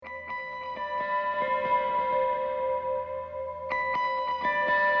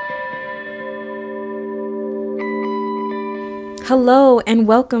Hello and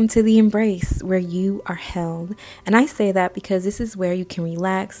welcome to the embrace where you are held. And I say that because this is where you can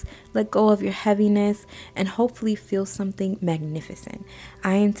relax, let go of your heaviness, and hopefully feel something magnificent.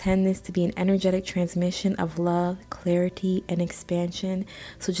 I intend this to be an energetic transmission of love, clarity, and expansion.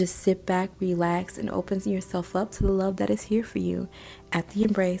 So just sit back, relax, and open yourself up to the love that is here for you. At the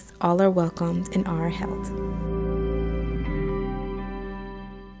embrace, all are welcomed and are held.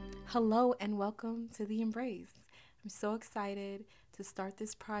 Hello and welcome to the embrace. I'm so excited to start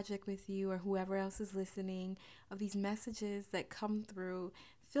this project with you or whoever else is listening, of these messages that come through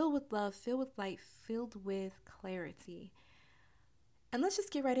filled with love, filled with light, filled with clarity. And let's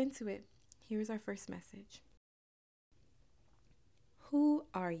just get right into it. Here's our first message. Who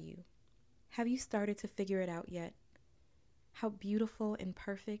are you? Have you started to figure it out yet? How beautiful and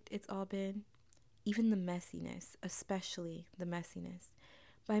perfect it's all been? Even the messiness, especially the messiness.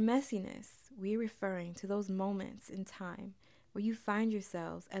 By messiness, we're referring to those moments in time where you find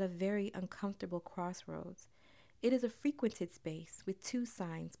yourselves at a very uncomfortable crossroads. It is a frequented space with two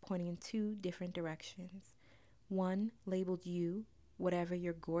signs pointing in two different directions. One labeled you, whatever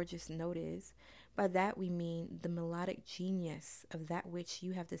your gorgeous note is. By that we mean the melodic genius of that which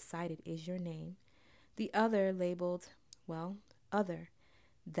you have decided is your name. The other labeled, other.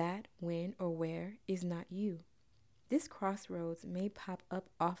 That, when, or where is not you. This crossroads may pop up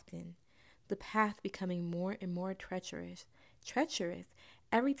often, the path becoming more and more treacherous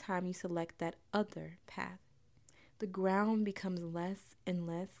every time you select that other path. The ground becomes less and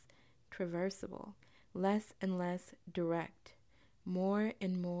less traversable, less and less direct, more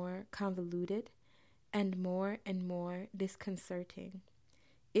and more convoluted, and more disconcerting.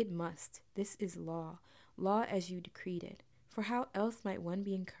 It must. This is law as you decreed it. For how else might one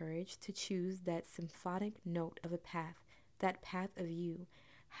be encouraged to choose that symphonic note of a path, that path of you?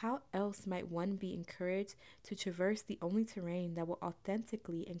 How else might one be encouraged to traverse the only terrain that will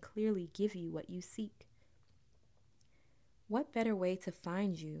authentically and clearly give you what you seek? What better way to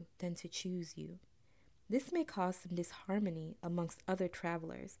find you than to choose you? This may cause some disharmony amongst other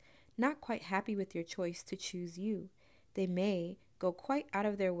travelers, not quite happy with your choice to choose you. They may go quite out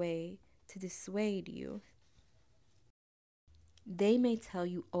of their way to dissuade you. They may tell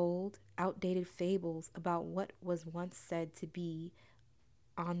you old, outdated fables about what was once said to be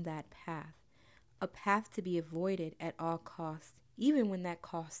on that path, a path to be avoided at all costs, even when that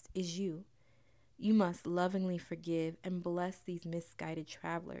cost is you. You must lovingly forgive and bless these misguided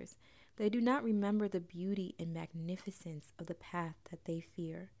travelers. They do not remember the beauty and magnificence of the path that they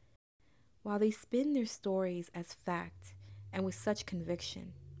fear. While they spin their stories as fact and with such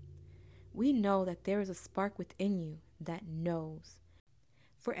conviction, we know that there is a spark within you that knows.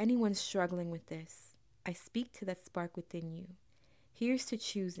 For anyone struggling with this, I speak to that spark within you. Here's to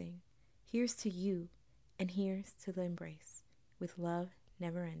choosing, here's to you, and here's to the embrace, with love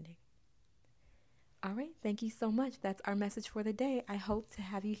never ending. All right, thank you so much. That's our message for the day. I hope to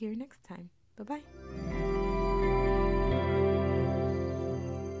have you here next time. Bye-bye.